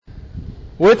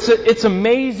Well, it's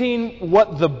amazing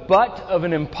what the butt of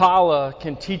an impala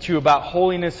can teach you about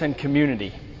holiness and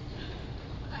community.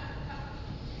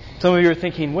 Some of you are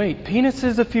thinking, wait,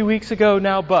 penises a few weeks ago,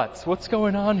 now butts. What's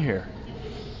going on here?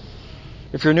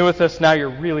 If you're new with us now, you're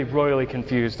really royally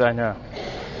confused, I know.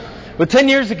 But 10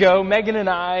 years ago, Megan and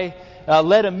I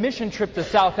led a mission trip to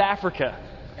South Africa.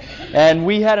 And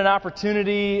we had an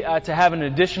opportunity to have an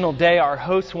additional day. Our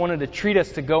hosts wanted to treat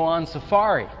us to go on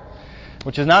safari,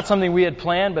 which is not something we had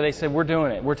planned, but they said, we're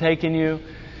doing it. We're taking you.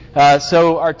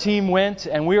 So our team went,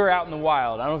 and we were out in the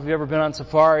wild. I don't know if you've ever been on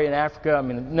safari in Africa. I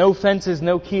mean, no fences,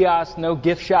 no kiosks, no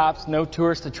gift shops, no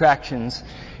tourist attractions.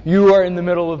 You are in the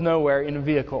middle of nowhere in a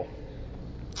vehicle.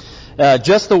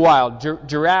 Just the wild.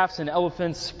 Giraffes and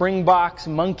elephants, springboks,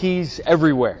 monkeys,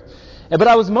 everywhere. But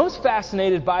I was most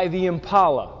fascinated by the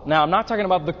impala. Now, I'm not talking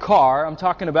about the car. I'm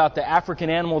talking about the African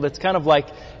animal that's kind of like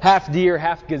half deer,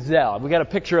 half gazelle. We got a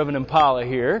picture of an impala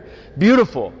here.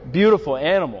 Beautiful, beautiful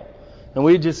animal. And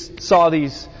we just saw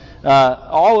these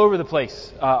all over the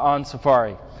place on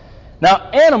safari. Now,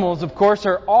 animals, of course,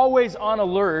 are always on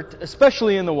alert,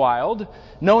 especially in the wild,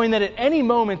 knowing that at any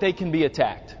moment they can be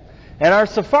attacked. And our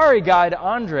safari guide,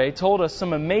 Andre, told us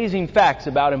some amazing facts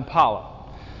about impala.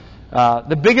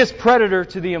 The biggest predator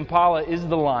to the impala is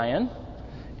the lion,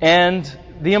 and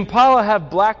the impala have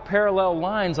black parallel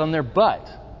lines on their butt.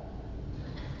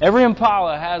 Every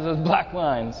impala has those black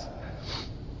lines.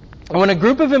 And when a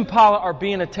group of impala are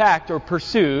being attacked or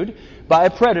pursued by a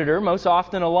predator, most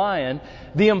often a lion,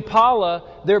 the impala,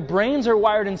 their brains are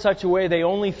wired in such a way they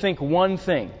only think one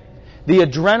thing. The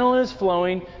adrenaline is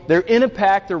flowing, they're in a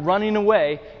pack, they're running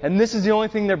away, and this is the only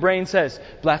thing their brain says.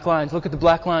 Black lines, look at the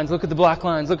black lines, look at the black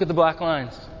lines, look at the black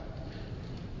lines.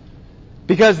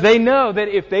 Because they know that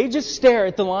if they just stare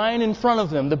at the lion in front of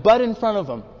them, the butt in front of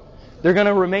them, they're going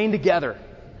to remain together.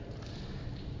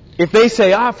 If they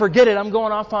say, forget it, I'm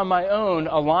going off on my own,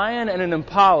 a lion and an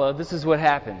impala, this is what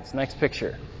happens. Next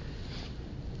picture.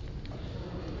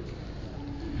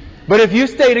 But if you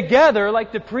stay together,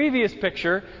 like the previous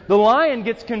picture, the lion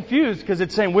gets confused because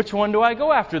it's saying, which one do I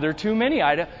go after? There are too many.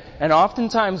 And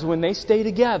oftentimes when they stay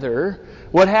together,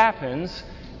 what happens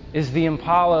is the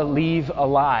impala leave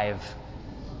alive.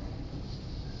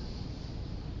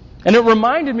 And it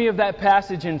reminded me of that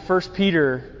passage in 1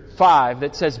 Peter 5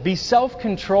 that says, be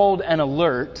self-controlled and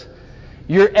alert.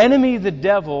 Your enemy, the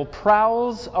devil,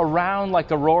 prowls around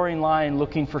like a roaring lion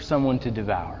looking for someone to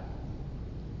devour.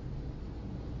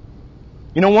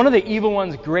 You know, one of the evil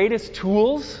one's greatest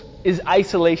tools is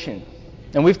isolation.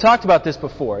 And we've talked about this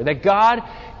before, that God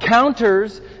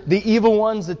counters the evil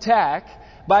one's attack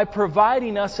by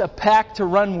providing us a pack to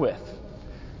run with.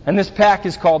 And this pack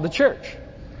is called the church.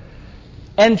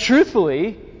 And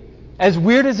truthfully, as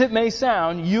weird as it may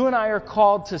sound, you and I are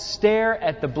called to stare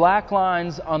at the black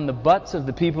lines on the butts of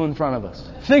the people in front of us.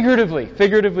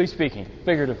 Figuratively speaking.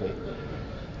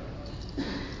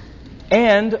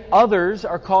 And others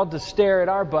are called to stare at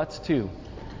our butts too.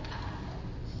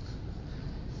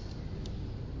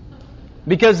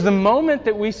 Because the moment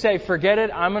that we say, forget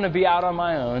it, I'm going to be out on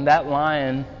my own, that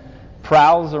lion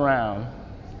prowls around,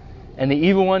 and the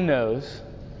evil one knows,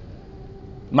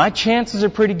 my chances are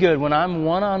pretty good when I'm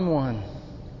one-on-one.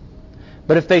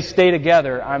 But if they stay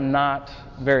together, I'm not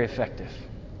very effective.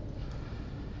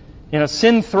 You know,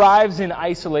 sin thrives in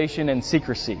isolation and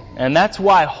secrecy. And that's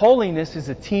why holiness is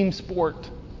a team sport.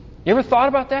 You ever thought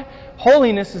about that?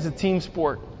 Holiness is a team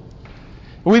sport.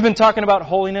 We've been talking about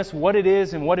holiness, what it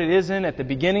is and what it isn't. At the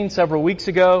beginning, several weeks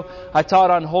ago, I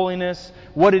taught on holiness,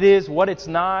 what it is, what it's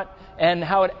not, and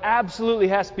how it absolutely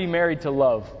has to be married to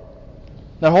love.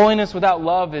 Now, holiness without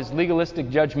love is legalistic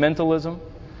judgmentalism,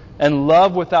 and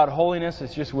love without holiness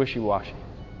is just wishy-washy.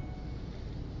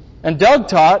 And Doug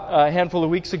taught a handful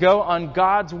of weeks ago on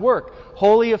God's work,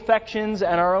 holy affections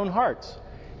and our own hearts.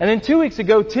 And then 2 weeks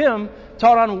ago, Tim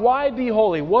taught on why be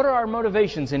holy, what are our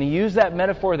motivations, and he used that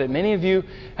metaphor that many of you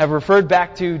have referred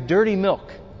back to, dirty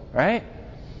milk, right?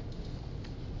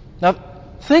 Now,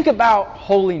 think about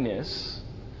holiness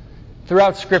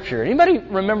throughout Scripture. Anybody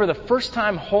remember the first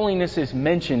time holiness is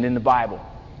mentioned in the Bible?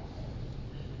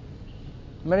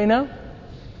 Anybody know?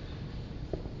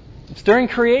 It's during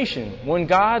creation, when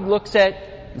God looks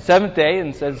at the seventh day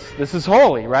and says, this is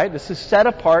holy, right? This is set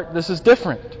apart, this is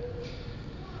different.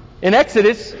 In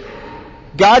Exodus,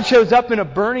 God shows up in a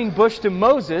burning bush to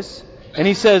Moses, and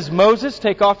he says, Moses,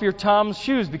 take off your Tom's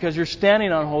shoes because you're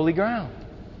standing on holy ground.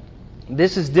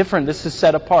 This is different, this is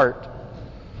set apart.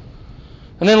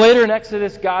 And then later in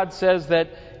Exodus, God says that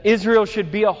Israel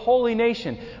should be a holy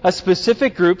nation, a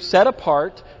specific group set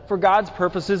apart for God's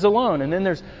purposes alone. And then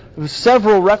there's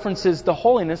several references to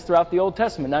holiness throughout the Old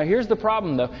Testament. Now here's the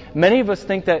problem though. Many of us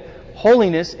think that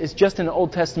holiness is just an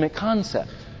Old Testament concept.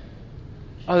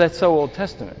 Oh, that's so Old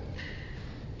Testament.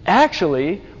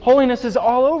 Actually, holiness is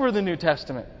all over the New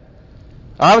Testament.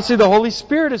 Obviously, the Holy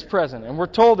Spirit is present, and we're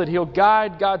told that He'll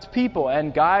guide God's people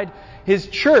and guide His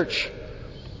church.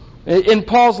 In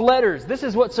Paul's letters, this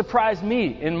is what surprised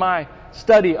me in my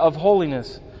study of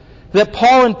holiness. That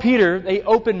Paul and Peter, they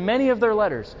open many of their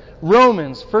letters.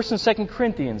 Romans, 1st and 2nd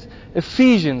Corinthians,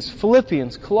 Ephesians,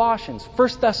 Philippians, Colossians, 1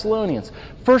 Thessalonians,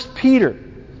 1 Peter.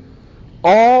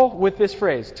 All with this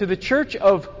phrase, to the church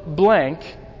of blank,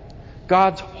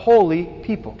 God's holy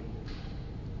people.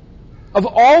 Of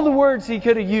all the words he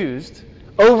could have used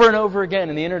over and over again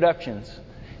in the introductions,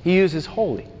 he uses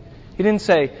holy. He didn't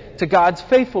say to God's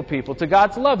faithful people, to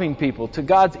God's loving people, to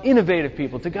God's innovative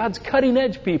people, to God's cutting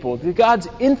edge people, to God's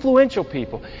influential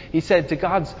people. He said to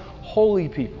God's holy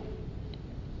people.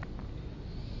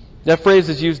 That phrase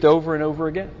is used over and over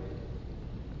again.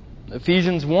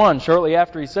 Ephesians 1, shortly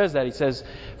after he says that, he says,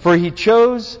 "For He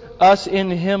chose us in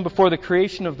Him before the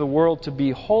creation of the world to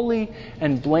be holy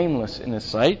and blameless in His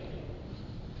sight."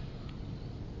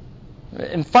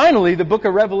 And finally, the book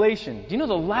of Revelation. Do you know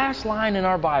the last line in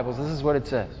our Bibles? This is what it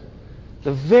says.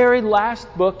 The very last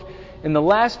book, in the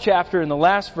last chapter, in the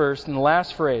last verse, in the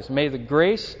last phrase, "May the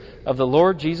grace of the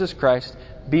Lord Jesus Christ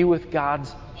be with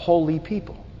God's holy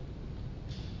people."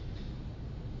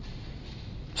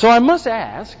 So I must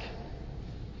ask,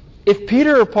 if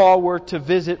Peter or Paul were to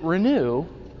visit Renew,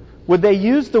 would they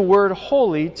use the word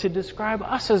holy to describe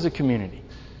us as a community?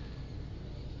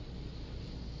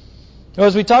 Now,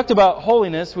 as we talked about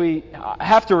holiness, we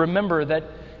have to remember that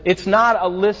it's not a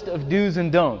list of do's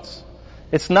and don'ts.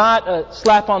 It's not a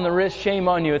slap on the wrist, shame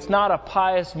on you. It's not a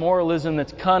pious moralism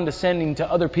that's condescending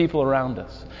to other people around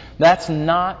us. That's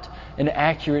not an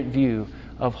accurate view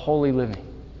of holy living.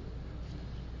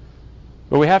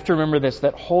 But we have to remember this,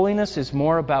 that holiness is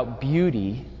more about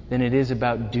beauty than it is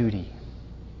about duty.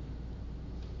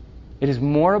 It is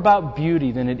more about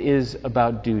beauty than it is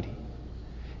about duty.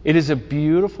 It is a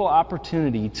beautiful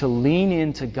opportunity to lean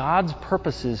into God's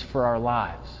purposes for our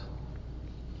lives.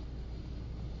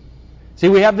 See,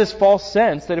 we have this false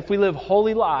sense that if we live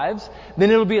holy lives,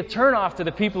 then it'll be a turnoff to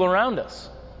the people around us.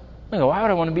 I go, why would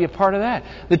I want to be a part of that?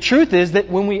 The truth is that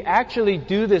when we actually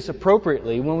do this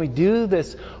appropriately, when we do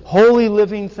this holy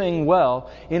living thing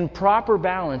well, in proper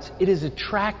balance, it is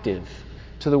attractive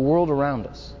to the world around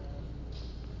us.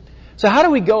 So how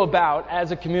do we go about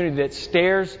as a community that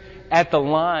stares at the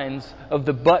lines of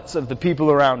the butts of the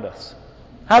people around us?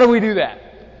 How do we do that?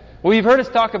 Well, you've heard us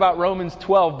talk about Romans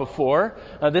 12 before,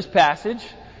 this passage.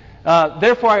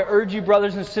 "Therefore I urge you,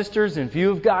 brothers and sisters, in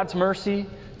view of God's mercy,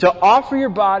 to offer your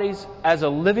bodies as a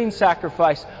living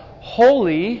sacrifice,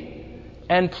 holy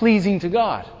and pleasing to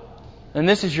God. And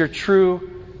this is your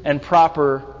true and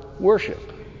proper worship."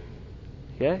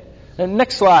 Okay? And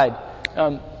next slide.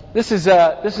 This is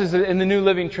in the New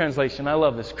Living Translation. I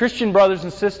love this. "Christian brothers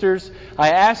and sisters, I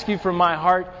ask you from my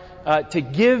heart to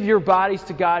give your bodies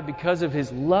to God because of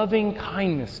His loving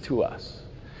kindness to us.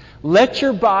 Let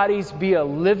your bodies be a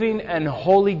living and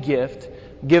holy gift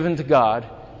given to God.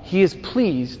 He is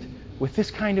pleased with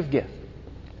this kind of gift."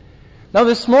 Now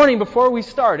this morning, before we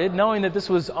started, knowing that this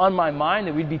was on my mind,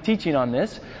 that we'd be teaching on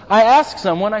this, I asked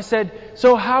someone, I said,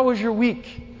 "So how was your week?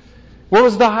 What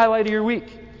was the highlight of your week?"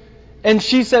 And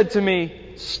she said to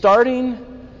me,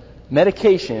 "Starting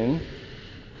medication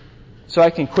so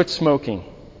I can quit smoking."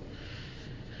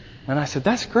 And I said,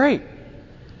 "That's great."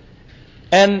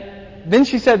 And then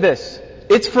she said this,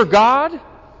 "It's for God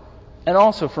and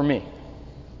also for me."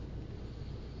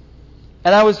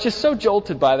 And I was just so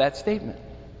jolted by that statement.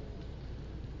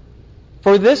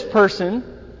 For this person,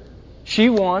 she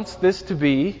wants this to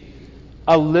be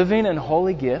a living and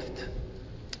holy gift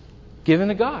given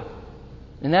to God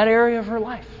in that area of her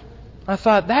life. I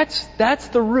thought, that's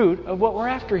the root of what we're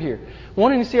after here.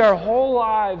 Wanting to see our whole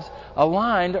lives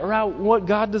aligned around what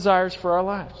God desires for our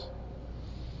lives.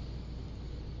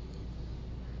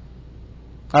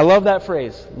 I love that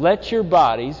phrase. Let your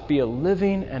bodies be a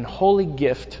living and holy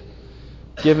gift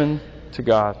given to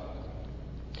God.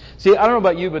 See, I don't know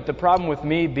about you, but the problem with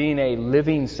me being a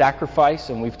living sacrifice,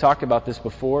 and we've talked about this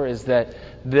before, is that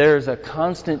there's a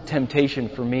constant temptation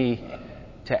for me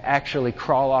to actually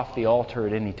crawl off the altar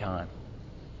at any time.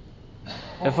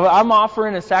 If I'm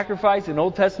offering a sacrifice in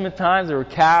Old Testament times, there were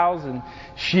cows and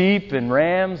sheep and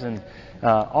rams and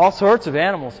all sorts of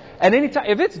animals. At any time,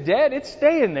 if it's dead, it's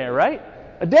staying there, right?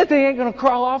 A dead thing ain't going to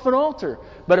crawl off an altar.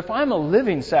 But if I'm a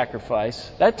living sacrifice,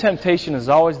 that temptation is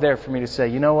always there for me to say,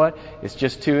 you know what? It's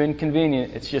just too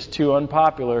inconvenient. It's just too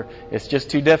unpopular. It's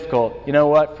just too difficult. You know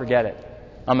what? Forget it.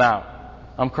 I'm out.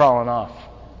 I'm crawling off.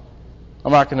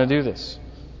 I'm not going to do this.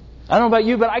 I don't know about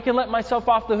you, but I can let myself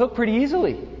off the hook pretty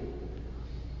easily.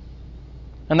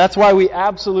 And that's why we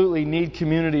absolutely need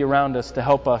community around us to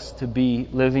help us to be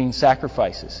living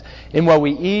sacrifices. In what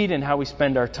we eat and how we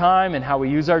spend our time and how we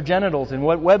use our genitals and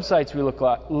what websites we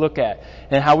look at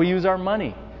and how we use our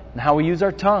money and how we use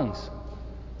our tongues.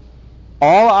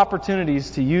 All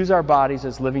opportunities to use our bodies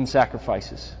as living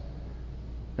sacrifices.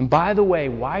 And by the way,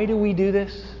 why do we do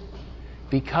this?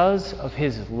 Because of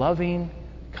His loving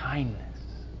kindness.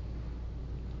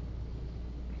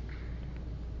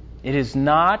 It is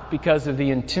not because of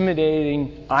the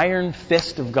intimidating iron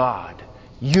fist of God.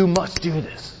 You must do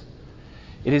this.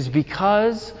 It is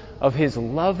because of His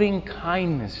loving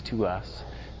kindness to us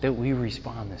that we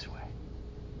respond this way.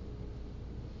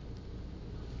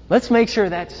 Let's make sure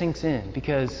that sinks in,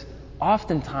 because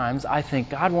oftentimes I think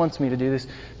God wants me to do this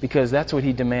because that's what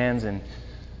He demands, and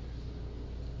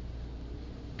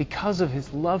because of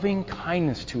His loving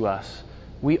kindness to us,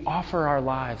 we offer our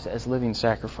lives as living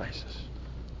sacrifices.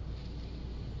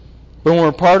 But when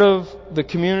we're part of the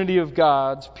community of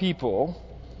God's people,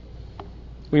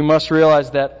 we must realize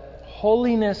that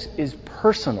holiness is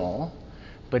personal,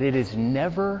 but it is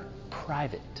never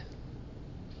private.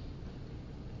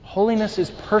 Holiness is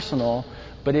personal,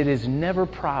 but it is never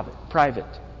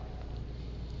private.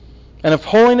 And if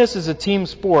holiness is a team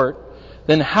sport,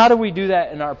 then how do we do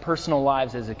that in our personal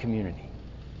lives as a community?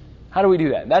 How do we do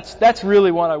that? That's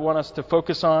really what I want us to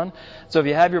focus on. So if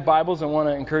you have your Bibles, I want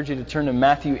to encourage you to turn to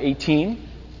Matthew 18.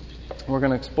 We're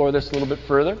going to explore this a little bit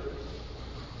further.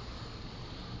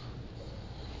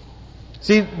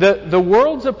 See, the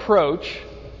world's approach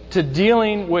to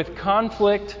dealing with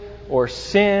conflict or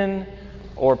sin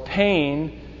or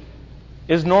pain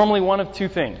is normally one of two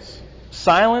things: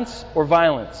 silence or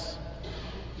violence.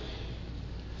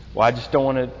 Well, I just don't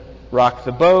want to rock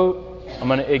the boat. I'm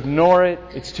going to ignore it.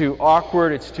 It's too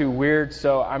awkward. It's too weird.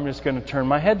 So I'm just going to turn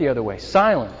my head the other way.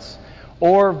 Silence.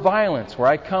 Or violence, where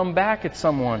I come back at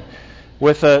someone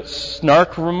with a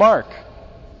snark remark.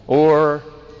 Or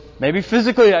maybe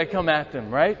physically I come at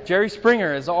them, right? Jerry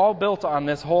Springer is all built on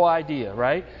this whole idea,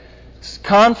 right?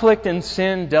 Conflict and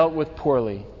sin dealt with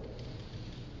poorly.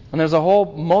 And there's a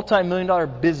whole multi-million-dollar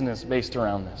business based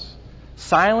around this.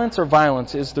 Silence or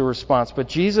violence is the response. But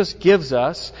Jesus gives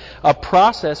us a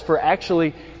process for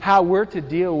actually how we're to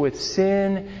deal with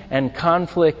sin and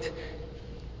conflict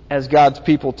as God's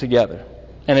people together.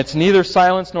 And it's neither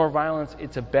silence nor violence.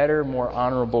 It's a better, more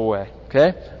honorable way. Okay?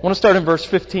 I want to start in verse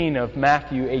 15 of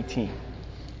Matthew 18.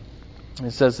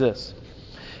 It says this: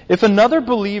 If another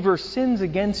believer sins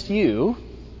against you,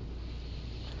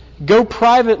 go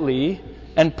privately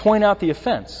and point out the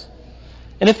offense.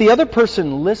 And if the other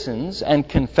person listens and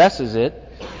confesses it,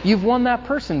 you've won that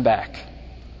person back.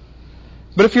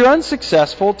 But if you're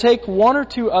unsuccessful, take one or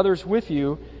two others with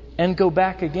you and go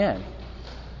back again,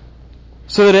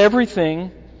 so that everything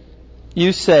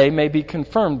you say may be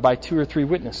confirmed by 2 or 3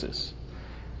 witnesses.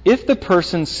 If the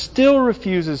person still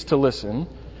refuses to listen,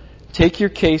 take your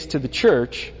case to the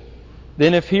church.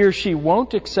 Then if he or she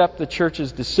won't accept the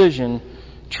church's decision,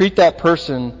 treat that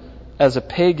person as a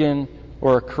pagan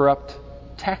or a corrupt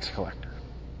tax collector.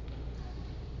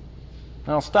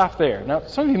 Now I'll stop there. Now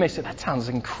some of you may say, that sounds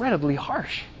incredibly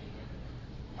harsh.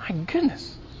 My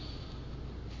goodness.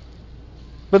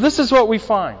 But this is what we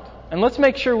find. And let's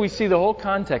make sure we see the whole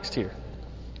context here.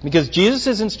 Because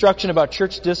Jesus' instruction about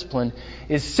church discipline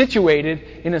is situated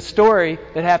in a story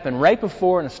that happened right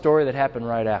before and a story that happened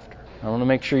right after. I want to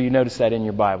make sure you notice that in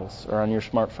your Bibles or on your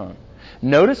smartphone.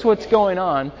 Notice what's going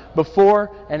on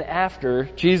before and after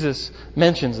Jesus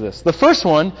mentions this. The first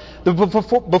one,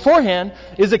 beforehand,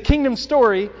 is a kingdom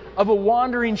story of a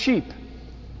wandering sheep.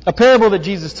 A parable that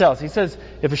Jesus tells. He says,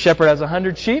 if a shepherd has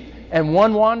 100 sheep and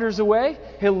one wanders away,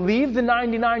 he'll leave the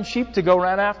 99 sheep to go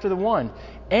run after the one.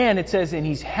 And it says, and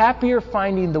he's happier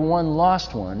finding the one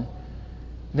lost one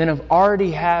than of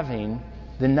already having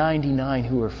the 99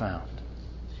 who are found.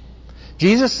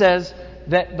 Jesus says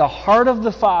that the heart of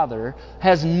the Father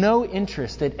has no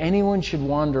interest that anyone should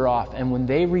wander off. And when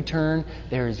they return,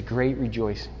 there is great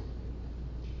rejoicing.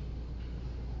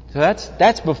 So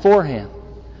that's beforehand.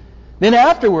 Then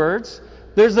afterwards,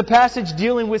 there's the passage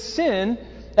dealing with sin.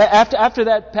 After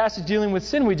that passage dealing with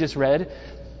sin we just read,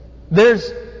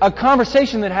 there's a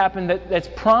conversation that happened that's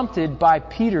prompted by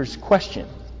Peter's question.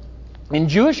 In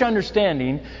Jewish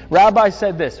understanding, rabbis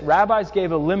said this. Rabbis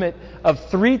gave a limit of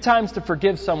 3 times to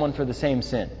forgive someone for the same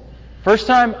sin. First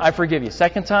time, I forgive you.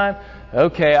 Second time,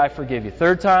 okay, I forgive you.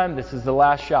 Third time, this is the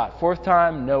last shot. Fourth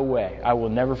time, no way. I will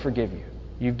never forgive you.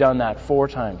 You've done that 4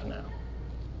 times now.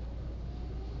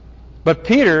 But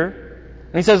Peter,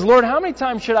 and he says, Lord, how many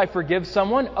times should I forgive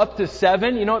someone? Up to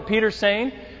 7. You know what Peter's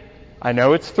saying? I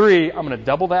know it's 3. I'm going to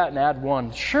double that and add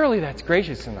 1. Surely that's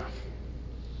gracious enough.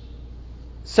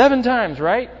 7 times,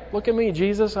 right? Look at me,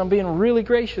 Jesus. I'm being really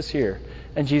gracious here.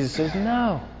 And Jesus says,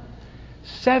 no.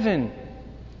 7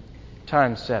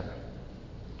 times 7.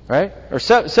 Right? Or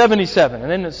 77.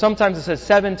 And then sometimes it says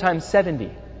 7 times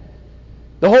 70.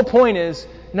 The whole point is,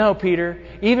 no, Peter,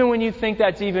 even when you think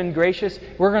that's even gracious,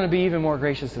 we're going to be even more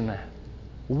gracious than that.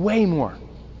 Way more.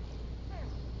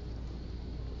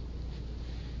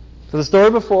 So the story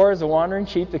before is a wandering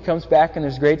sheep that comes back and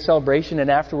there's great celebration, and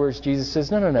afterwards Jesus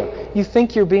says, no. You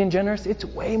think you're being generous? It's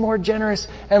way more generous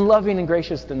and loving and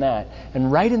gracious than that.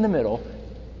 And right in the middle,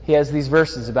 he has these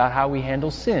verses about how we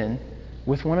handle sin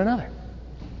with one another.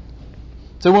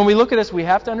 So when we look at this, we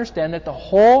have to understand that the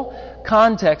whole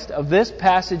context of this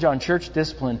passage on church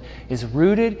discipline is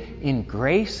rooted in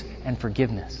grace and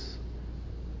forgiveness.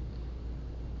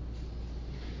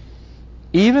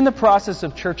 Even the process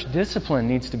of church discipline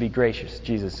needs to be gracious,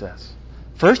 Jesus says.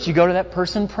 First, you go to that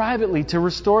person privately to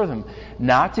restore them,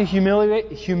 not to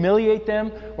humiliate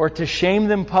them or to shame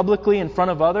them publicly in front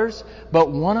of others,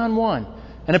 but one-on-one.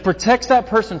 And it protects that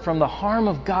person from the harm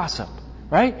of gossip,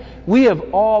 right? We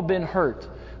have all been hurt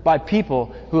by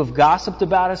people who have gossiped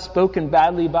about us, spoken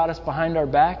badly about us behind our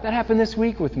back. That happened this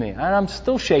week with me. And I'm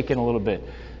still shaking a little bit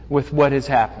with what has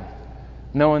happened,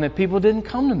 knowing that people didn't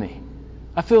come to me.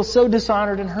 I feel so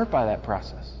dishonored and hurt by that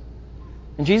process.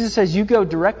 And Jesus says you go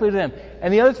directly to them.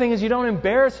 And the other thing is you don't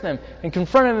embarrass them and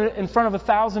confront them in front of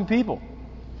 1,000 people.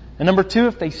 And number 2,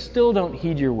 if they still don't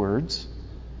heed your words,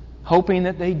 hoping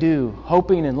that they do,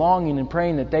 hoping and longing and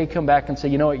praying that they come back and say,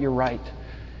 you know what, you're right.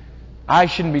 I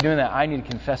shouldn't be doing that. I need to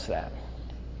confess that.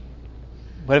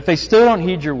 But if they still don't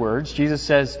heed your words, Jesus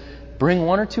says, bring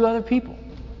 1 or 2 other people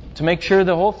to make sure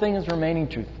the whole thing is remaining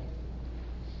truthful.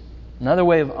 Another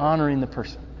way of honoring the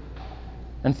person.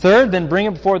 And third, then bring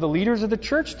it before the leaders of the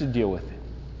church to deal with it.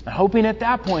 And hoping at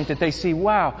that point that they see,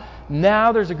 wow,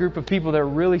 now there's a group of people that are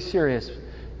really serious,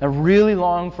 that really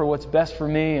long for what's best for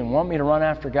me and want me to run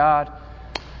after God.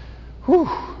 Whew,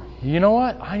 you know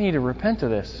what? I need to repent of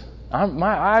this.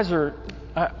 My eyes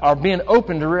are being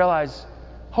opened to realize,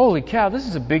 holy cow, this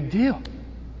is a big deal.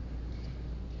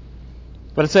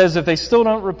 But it says if they still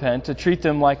don't repent, to treat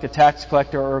them like a tax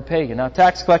collector or a pagan. Now,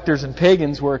 tax collectors and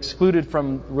pagans were excluded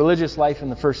from religious life in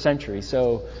the first century.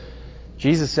 So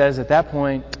Jesus says at that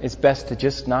point, it's best to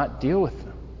just not deal with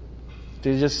them.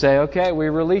 To just say, okay, we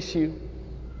release you.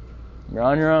 You're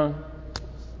on your own.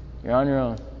 You're on your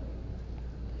own.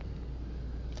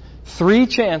 3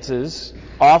 chances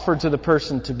offered to the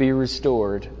person to be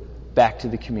restored back to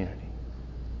the community.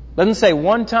 Doesn't say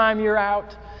 1 time you're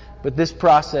out, but this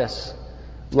process,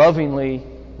 lovingly,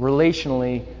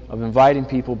 relationally, of inviting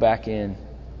people back in.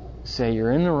 Say,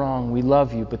 you're in the wrong, we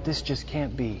love you, but this just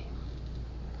can't be.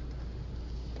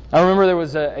 I remember there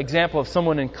was an example of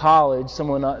someone in college,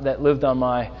 someone that lived on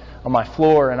my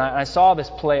floor, and I saw this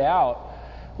play out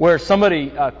where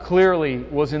somebody clearly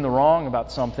was in the wrong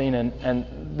about something,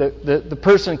 and the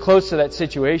person close to that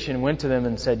situation went to them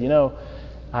and said, you know,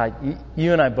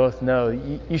 you and I both know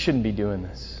you shouldn't be doing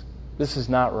this. This is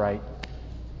not right.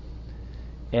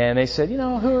 And they said, you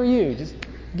know, who are you? Just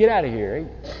get out of here.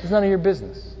 It's none of your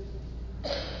business.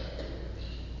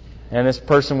 And this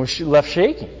person was left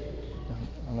shaking.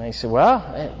 And they said,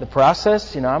 well, the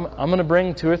process, you know, I'm going to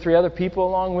bring 2 or 3 other people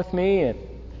along with me. And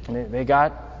they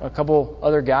got a couple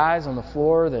other guys on the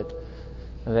floor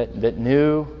that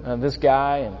knew this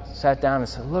guy and sat down and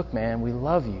said, look, man, we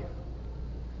love you.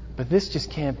 But this just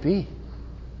can't be.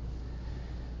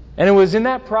 And it was in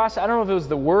that process, I don't know if it was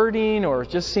the wording or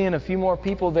just seeing a few more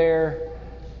people there,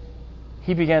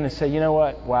 he began to say, you know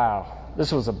what? Wow,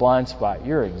 this was a blind spot.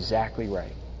 You're exactly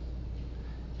right.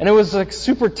 And it was like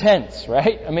super tense,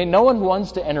 right? I mean, no one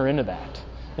wants to enter into that.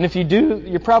 And if you do,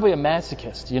 you're probably a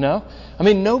masochist, you know? I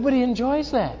mean, nobody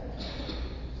enjoys that.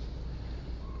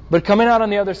 But coming out on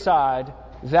the other side,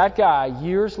 that guy,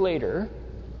 years later,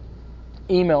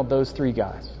 emailed those 3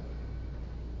 guys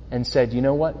and said, you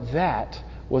know what? That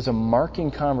was a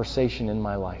marking conversation in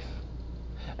my life.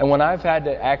 And when I've had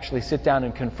to actually sit down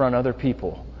and confront other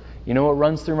people, you know what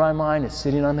runs through my mind is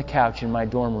sitting on the couch in my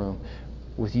dorm room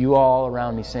with you all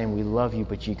around me saying, we love you,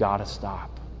 but you got to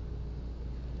stop.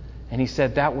 And he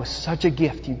said, that was such a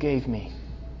gift you gave me.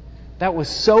 That was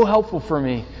so helpful for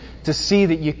me to see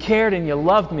that you cared and you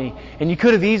loved me, and you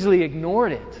could have easily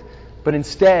ignored it. But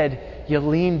instead, you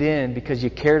leaned in because you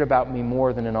cared about me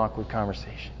more than an awkward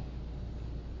conversation.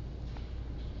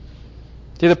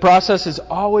 See, the process is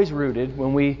always rooted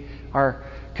when we are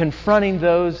confronting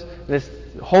this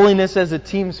holiness as a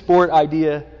team sport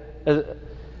idea.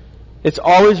 It's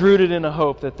always rooted in a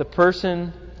hope that the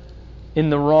person in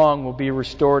the wrong will be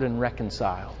restored and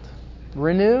reconciled.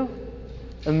 Renew?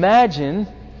 Imagine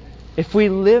if we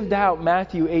lived out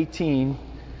Matthew 18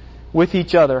 with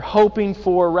each other, hoping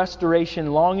for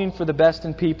restoration, longing for the best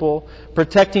in people,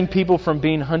 protecting people from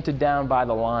being hunted down by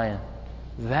the lion.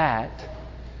 That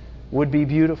would be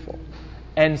beautiful.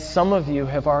 And some of you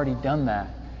have already done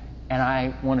that. And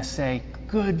I want to say,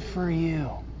 good for you.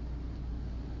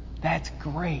 That's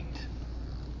great.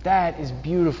 That is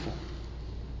beautiful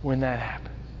when that happens.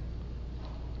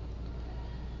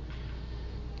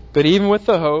 But even with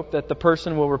the hope that the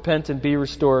person will repent and be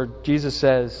restored, Jesus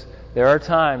says there are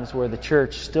times where the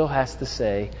church still has to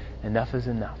say, enough is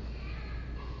enough.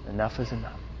 Enough is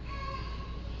enough.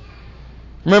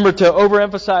 Remember, to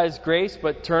overemphasize grace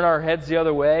but turn our heads the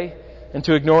other way and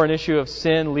to ignore an issue of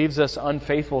sin leaves us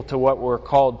unfaithful to what we're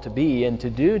called to be and to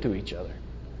do to each other.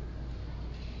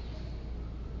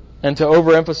 And to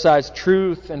overemphasize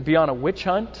truth and be on a witch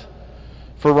hunt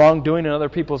for wrongdoing in other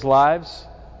people's lives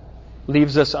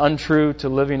leaves us untrue to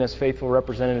living as faithful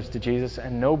representatives to Jesus,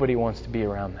 and nobody wants to be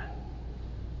around that.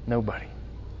 Nobody.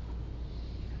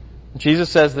 Jesus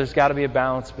says there's got to be a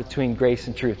balance between grace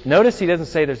and truth. Notice he doesn't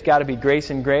say there's got to be grace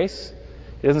and grace.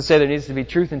 He doesn't say there needs to be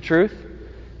truth and truth.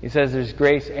 He says there's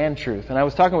grace and truth. And I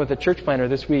was talking with a church planter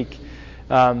this week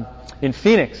in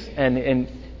Phoenix, and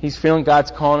he's feeling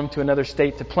God's calling him to another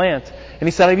state to plant. And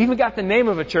he said, I've even got the name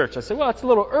of a church. I said, well, it's a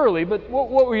little early, but what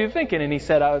were you thinking? And he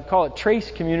said, I would call it Trace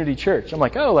Community Church. I'm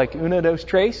like, oh, like Una Dos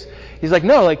Trace? He's like,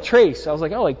 no, like Trace. I was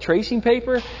like, oh, like tracing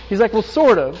paper? He's like, well,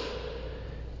 sort of.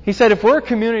 He said, if we're a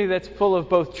community that's full of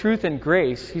both truth and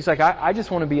grace, he's like, I just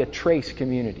want to be a trace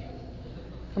community.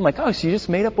 I'm like, oh, so you just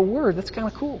made up a word. That's kind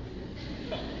of cool.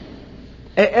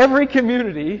 Every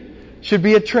community should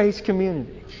be a trace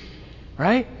community.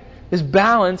 Right? This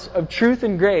balance of truth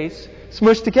and grace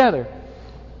smushed together.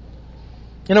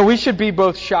 You know, we should be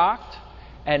both shocked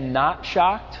and not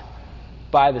shocked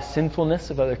by the sinfulness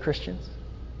of other Christians.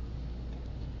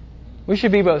 We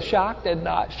should be both shocked and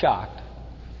not shocked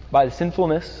by the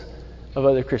sinfulness of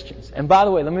other Christians. And by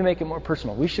the way, let me make it more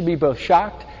personal. We should be both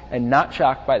shocked and not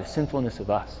shocked by the sinfulness of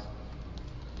us,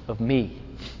 of me,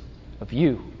 of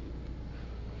you.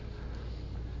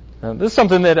 This is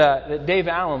something that Dave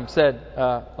Allen said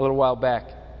a little while back.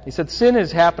 He said, sin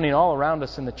is happening all around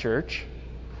us in the church.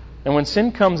 And when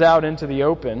sin comes out into the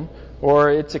open,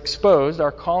 or it's exposed,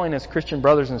 our calling as Christian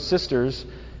brothers and sisters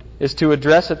is to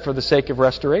address it for the sake of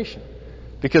restoration.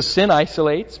 Because sin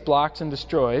isolates, blocks, and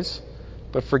destroys,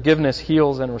 but forgiveness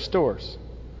heals and restores.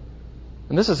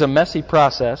 And this is a messy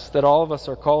process that all of us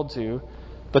are called to,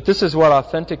 but this is what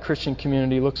authentic Christian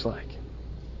community looks like.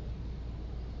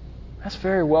 That's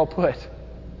very well put.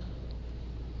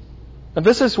 And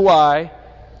this is why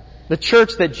the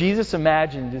church that Jesus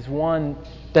imagined is one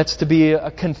that's to be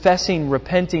a confessing,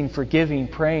 repenting, forgiving,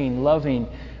 praying, loving,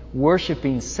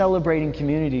 worshiping, celebrating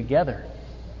community together.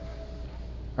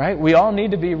 Right? We all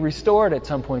need to be restored at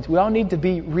some point. We all need to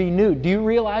be renewed. Do you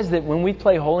realize that when we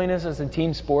play holiness as a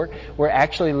team sport, we're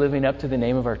actually living up to the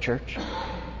name of our church?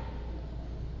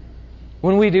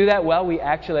 When we do that, well, we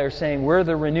actually are saying we're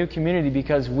the renewed community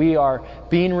because we are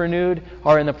being renewed,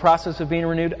 are in the process of being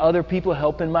renewed. Other people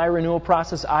help in my renewal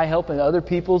process. I help in other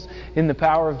people's in the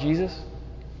power of Jesus.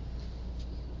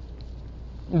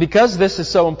 Because this is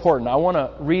so important, I want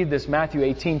to read this Matthew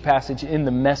 18 passage in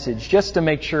the Message just to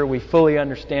make sure we fully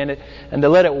understand it and to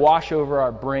let it wash over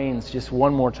our brains just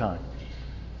one more time.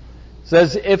 It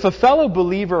says, if a fellow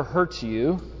believer hurts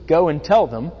you, go and tell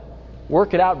them,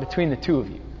 work it out between the two of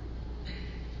you.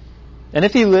 And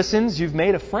if he listens, you've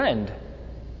made a friend.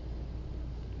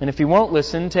 And if he won't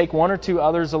listen, take one or two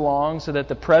others along so that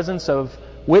the presence of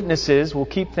witnesses will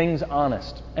keep things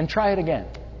honest. And try it again.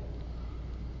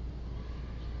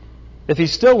 If he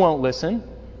still won't listen,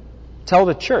 tell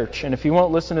the church. And if he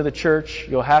won't listen to the church,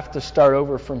 you'll have to start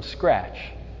over from scratch.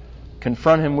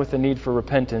 Confront him with the need for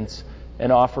repentance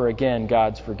and offer again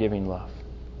God's forgiving love.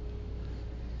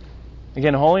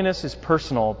 Again, holiness is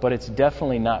personal, but it's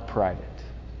definitely not private.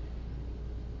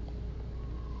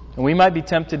 And we might be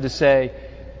tempted to say,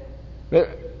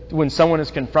 when someone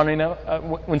is confronting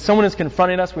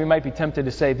us, we might be tempted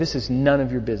to say, this is none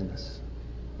of your business.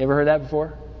 You ever heard that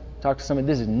before? Talk to somebody,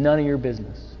 this is none of your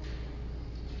business.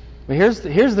 But here's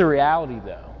the reality,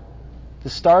 though. The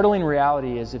startling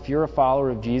reality is if you're a follower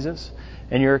of Jesus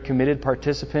and you're a committed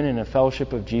participant in a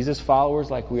fellowship of Jesus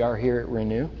followers like we are here at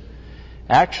Renew,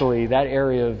 Actually, that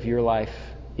area of your life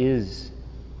is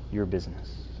your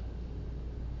business.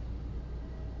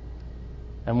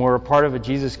 And we're a part of a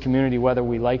Jesus community, whether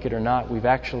we like it or not. We've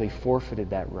actually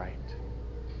forfeited that right.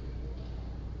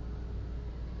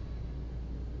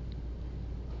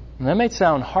 And that may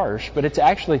sound harsh, but it's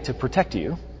actually to protect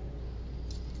you.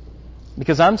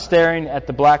 Because I'm staring at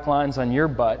the black lines on your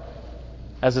butt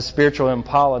as a spiritual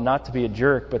impala, not to be a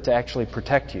jerk, but to actually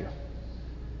protect you.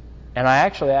 And I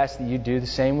actually ask that you do the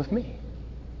same with me.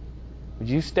 Would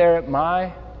you stare at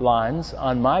my lines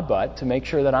on my butt to make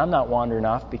sure that I'm not wandering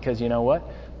off, because you know what?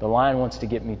 The lion wants to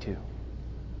get me too.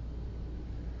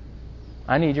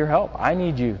 I need your help. I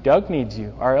need you. Doug needs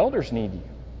you. Our elders need you.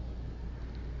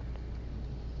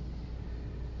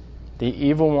 The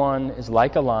evil one is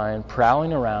like a lion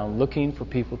prowling around looking for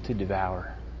people to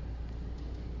devour.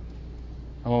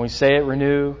 And when we say at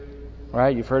Renew,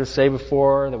 right, you've heard us say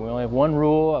before that we only have one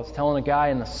rule. I was telling a guy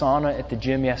in the sauna at the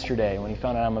gym yesterday when he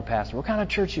found out I'm a pastor. What kind of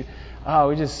church you? Oh,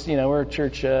 we're a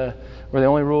church where the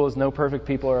only rule is no perfect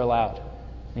people are allowed.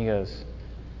 And he goes,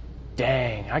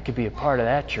 dang, I could be a part of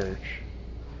that church.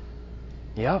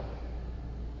 Yep.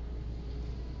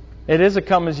 It is a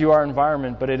come-as-you-are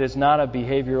environment, but it is not a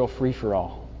behavioral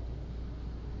free-for-all.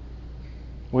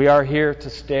 We are here to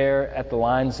stare at the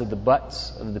lines of the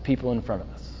butts of the people in front of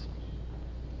us.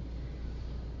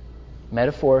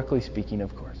 Metaphorically speaking,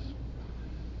 of course.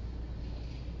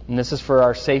 And this is for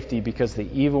our safety, because the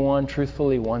evil one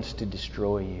truthfully wants to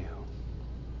destroy you.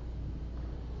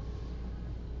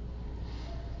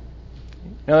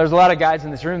 Now, there's a lot of guys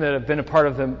in this room that have been a part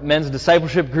of the men's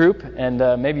discipleship group,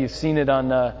 and maybe you've seen it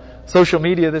on social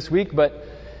media this week, but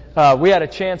we had a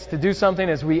chance to do something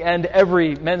as we end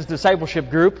every men's discipleship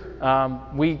group.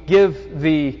 We give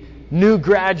the new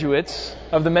graduates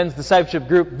of the men's discipleship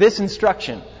group this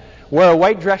instruction: wear a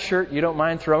white dress shirt you don't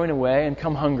mind throwing away, and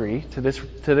come hungry to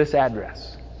this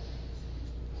address.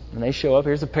 And they show up.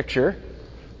 Here's a picture.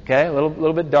 Okay, a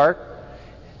little bit dark.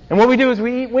 And what we do is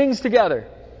we eat wings together.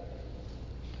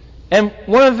 And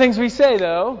one of the things we say,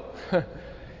 though,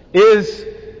 is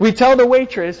we tell the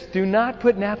waitress, do not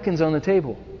put napkins on the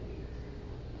table.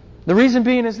 The reason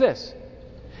being is this: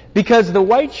 because the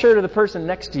white shirt of the person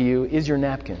next to you is your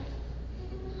napkin.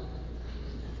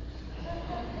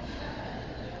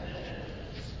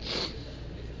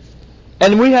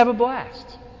 And we have a blast.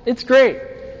 It's great.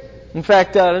 In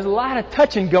fact, there's a lot of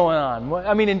touching going on.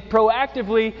 I mean,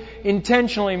 proactively,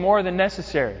 intentionally, more than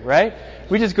necessary, right?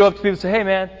 We just go up to people and say, hey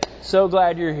man, so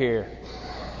glad you're here.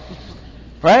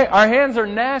 Right? Our hands are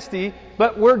nasty,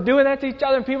 but we're doing that to each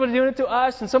other, and people are doing it to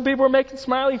us, and some people are making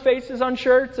smiley faces on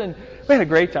shirts, and we had a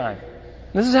great time.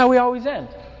 This is how we always end.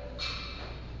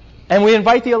 And we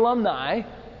invite the alumni.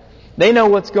 They know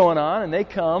what's going on, and they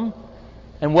come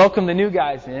and welcome the new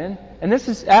guys in. And this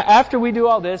is after we do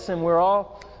all this, and we're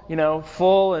all,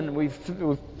 full, and we've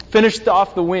finished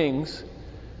off the wings.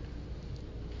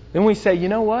 Then we say, you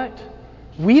know what?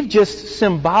 We've just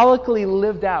symbolically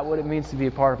lived out what it means to be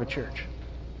a part of a church.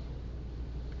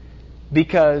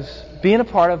 Because being a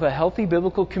part of a healthy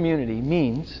biblical community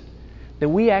means that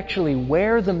we actually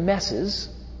wear the messes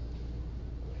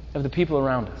of the people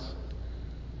around us.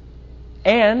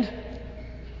 And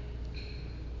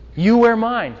you wear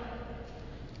mine.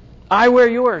 I wear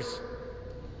yours.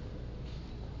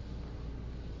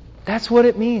 That's what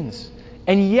it means.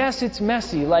 And yes, it's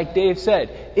messy, like Dave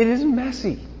said. It is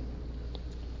messy.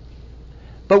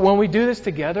 But when we do this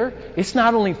together, it's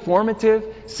not only formative,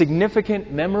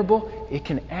 significant, memorable, it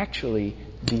can actually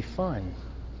be fun.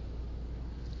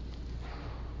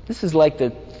 This is like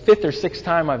the 5th or 6th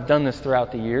time I've done this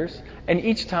throughout the years. And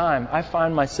each time I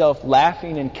find myself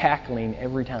laughing and cackling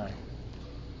every time.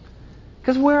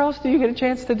 Because where else do you get a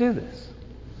chance to do this?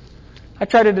 I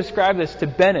try to describe this to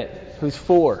Bennett, who's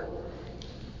 4.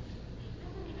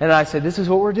 And I said, this is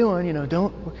what we're doing,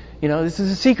 this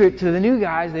is a secret to the new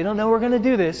guys. They don't know we're going to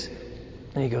do this.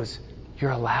 And he goes,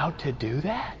 you're allowed to do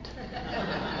that?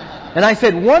 And I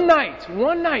said, one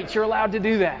night you're allowed to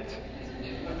do that.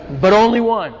 But only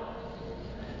one.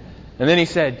 And then he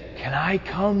said, can I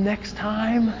come next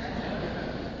time?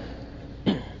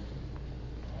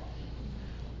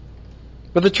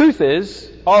 But the truth is,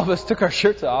 all of us took our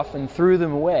shirts off and threw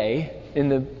them away in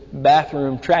the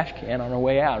bathroom trash can on our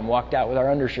way out and walked out with our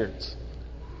undershirts.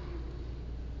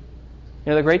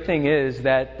 The great thing is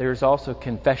that there's also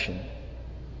confession.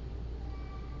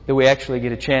 That we actually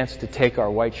get a chance to take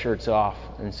our white shirts off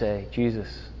and say, Jesus,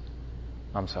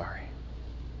 I'm sorry.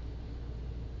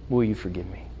 Will you forgive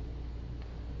me?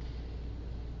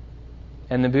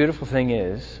 And the beautiful thing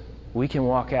is, we can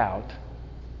walk out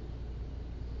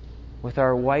with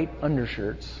our white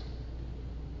undershirts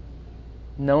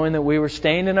knowing that we were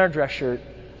stained in our dress shirt,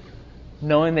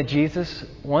 knowing that Jesus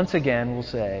once again will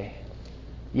say,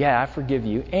 yeah, I forgive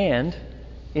you, and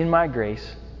in my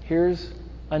grace, here's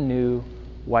a new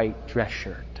white dress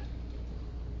shirt.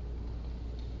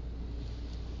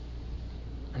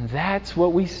 And that's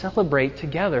what we celebrate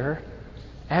together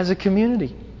as a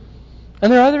community.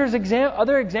 And there are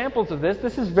other examples of this.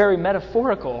 This is very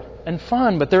metaphorical and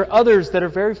fun, but there are others that are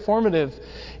very formative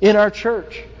in our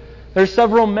church. There are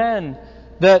several men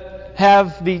that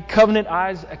have the Covenant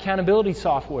Eyes accountability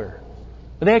software.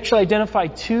 They actually identify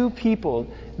 2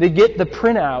 people that get the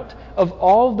printout of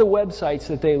all the websites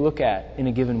that they look at in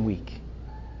a given week.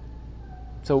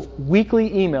 So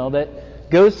weekly email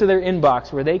that goes to their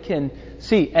inbox where they can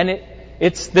see. And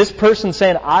it's this person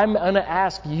saying, I'm going to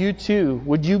ask you too,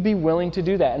 would you be willing to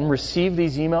do that and receive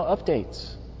these email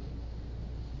updates?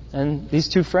 And these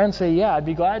 2 friends say, yeah, I'd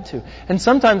be glad to. And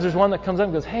sometimes there's one that comes up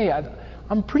and goes, hey,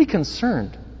 I'm pretty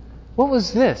concerned. What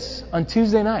was this on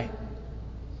Tuesday night?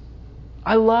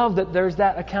 I love that there's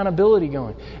that accountability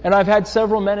going. And I've had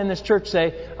several men in this church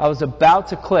say, I was about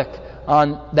to click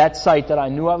on that site that I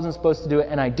knew I wasn't supposed to do it,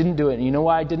 and I didn't do it. And you know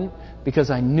why I didn't? Because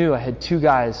I knew I had 2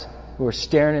 guys who were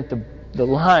staring at the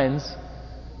lines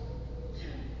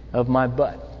of my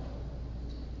butt.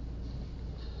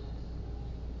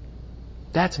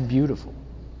 That's beautiful.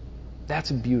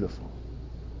 That's beautiful.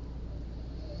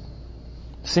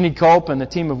 Cindy Culp and the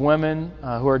team of women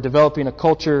who are developing a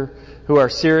culture, who are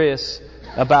serious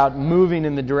about moving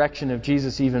in the direction of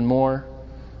Jesus even more.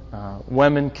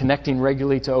 Women connecting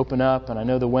regularly to open up. And I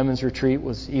know the women's retreat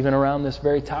was even around this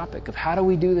very topic of how do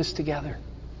we do this together?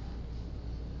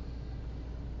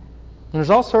 And there's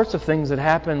all sorts of things that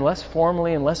happen less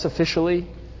formally and less officially.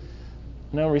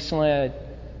 Recently I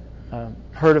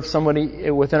heard of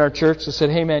somebody within our church that said,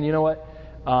 hey man, you know what?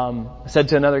 I said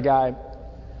to another guy,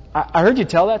 I heard you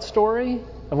tell that story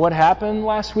of what happened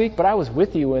last week, but I was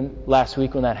with you last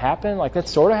week when that happened. Like that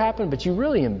sort of happened, but you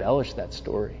really embellished that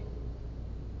story.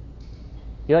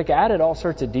 You added all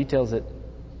sorts of details that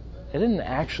it didn't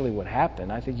actually what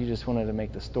happened. I think you just wanted to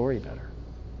make the story better.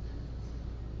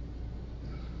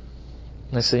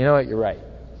 And I said, you know what, you're right.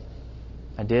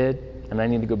 I did, and I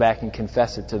need to go back and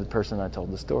confess it to the person I told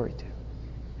the story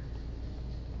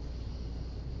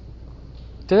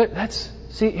to.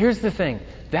 See, here's the thing.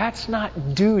 That's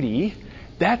not duty.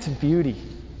 That's beauty.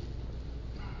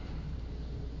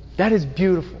 That is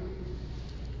beautiful.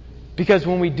 Because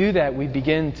when we do that, we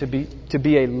begin to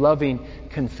be a loving,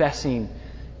 confessing,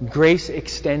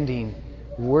 grace-extending,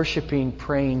 worshiping,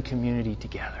 praying community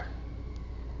together.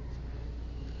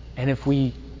 And if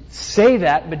we say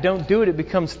that but don't do it, it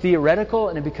becomes theoretical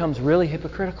and it becomes really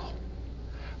hypocritical.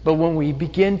 But when we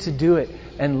begin to do it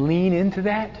and lean into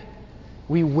that,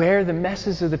 we wear the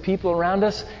messes of the people around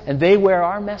us and they wear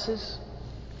our messes.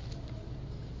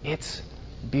 It's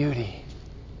beauty.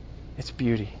 It's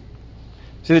beauty.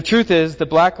 See, the truth is, the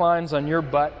black lines on your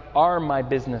butt are my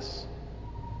business.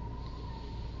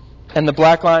 And the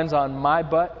black lines on my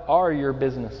butt are your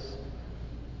business.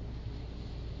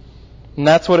 And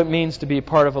that's what it means to be a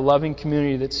part of a loving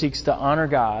community that seeks to honor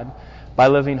God by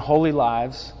living holy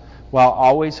lives while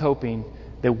always hoping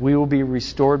that we will be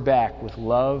restored back with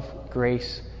love,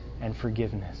 grace, and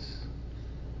forgiveness.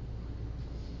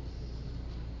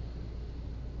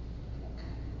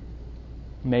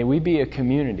 May we be a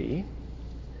community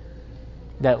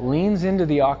that leans into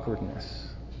the awkwardness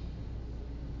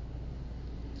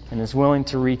and is willing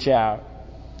to reach out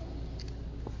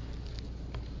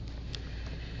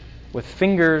with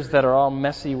fingers that are all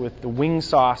messy with the wing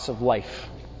sauce of life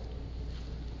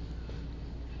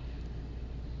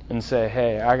and say,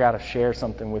 hey, I got to share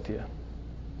something with you.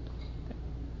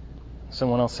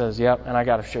 Someone else says, yep, and I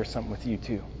got to share something with you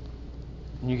too.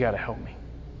 And you got to help me.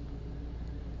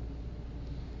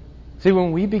 See,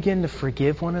 when we begin to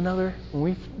forgive one another, when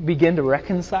we begin to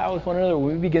reconcile with one another,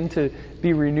 when we begin to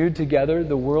be renewed together,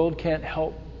 the world can't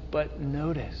help but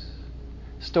notice.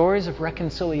 Stories of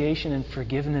reconciliation and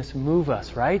forgiveness move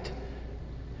us, right?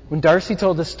 When Darcy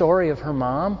told the story of her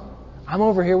mom, I'm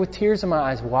over here with tears in my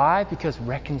eyes. Why? Because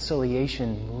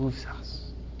reconciliation moves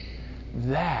us.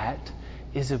 That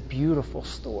is a beautiful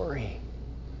story.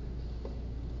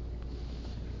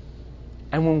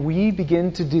 And when we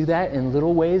begin to do that in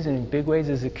little ways and in big ways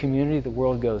as a community, the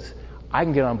world goes, I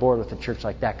can get on board with a church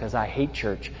like that because I hate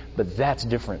church, but that's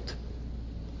different.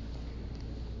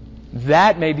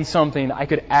 That may be something I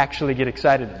could actually get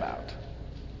excited about.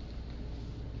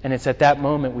 And it's at that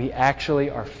moment we actually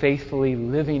are faithfully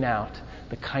living out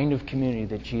the kind of community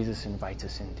that Jesus invites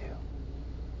us into.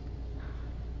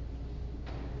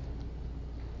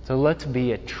 So let's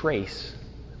be a trace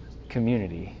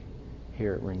community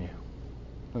here at Renew.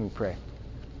 Let me pray.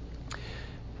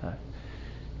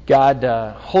 God,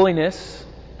 holiness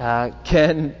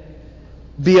can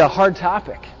be a hard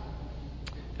topic.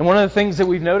 And one of the things that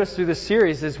we've noticed through this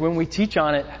series is when we teach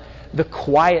on it, the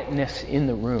quietness in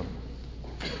the room.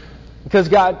 Because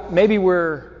God, maybe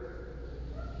we're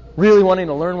really wanting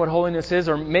to learn what holiness is,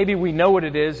 or maybe we know what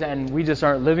it is and we just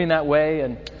aren't living that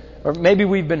way, or maybe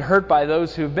we've been hurt by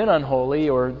those who've been unholy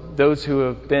or those who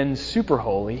have been super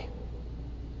holy.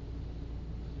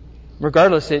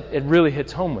 Regardless, it really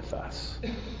hits home with us.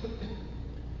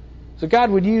 So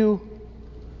God, would you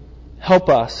help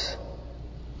us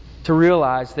to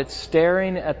realize that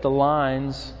staring at the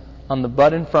lines on the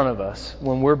butt in front of us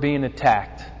when we're being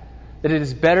attacked, that it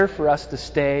is better for us to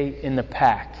stay in the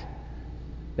pack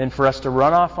than for us to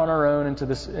run off on our own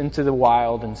into the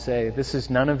wild and say, this is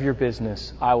none of your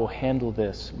business. I will handle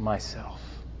this myself.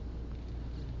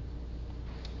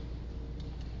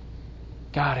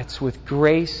 God, it's with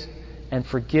grace and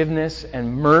forgiveness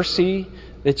and mercy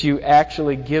that you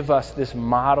actually give us this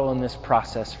model and this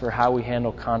process for how we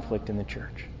handle conflict in the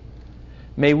church.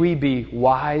 May we be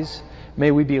wise,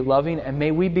 may we be loving, and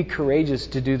may we be courageous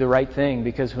to do the right thing,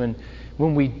 because when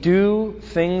we do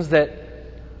things that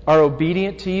are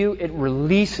obedient to you, it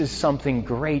releases something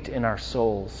great in our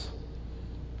souls.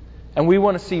 And we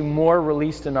want to see more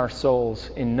released in our souls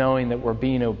in knowing that we're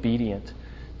being obedient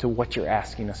to what you're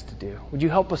asking us to do. Would you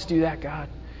help us do that, God?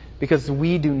 Because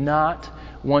we do not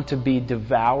want to be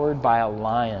devoured by a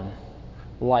lion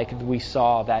like we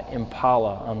saw that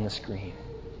impala on the screen.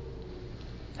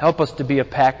 Help us to be a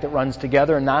pack that runs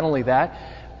together. And not only that,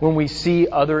 when we see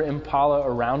other impala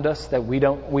around us that we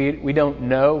don't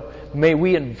know, may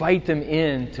we invite them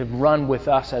in to run with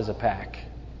us as a pack.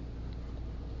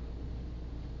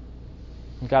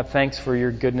 And God, thanks for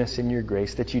your goodness and your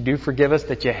grace, that you do forgive us,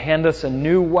 that you hand us a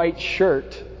new white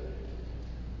shirt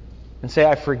and say,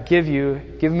 I forgive you,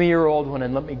 give me your old one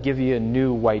and let me give you a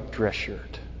new white dress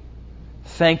shirt.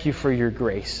 Thank you for your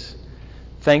grace.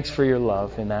 Thanks for your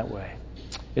love in that way.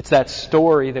 It's that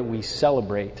story that we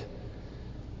celebrate.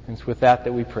 And it's with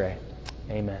that we pray.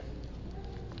 Amen.